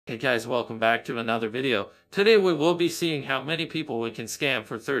Hey guys, welcome back to another video. Today we will be seeing how many people we can scam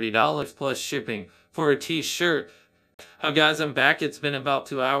for $30 plus shipping for a t-shirt. Guys, I'm back. It's been about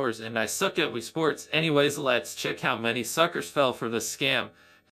 2 hours and I suck at Wii Sports. Anyways, let's check how many suckers fell for the scam.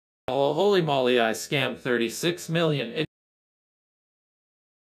 Oh, holy moly, I scammed 36 million.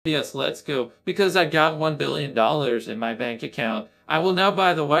 Yes, let's go. Because I got $1 billion in my bank account, I will now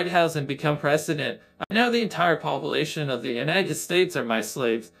buy the White House and become president. Now the entire population of the United States are my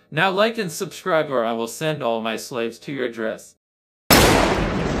slaves. Now like and subscribe or I will send all my slaves to your address.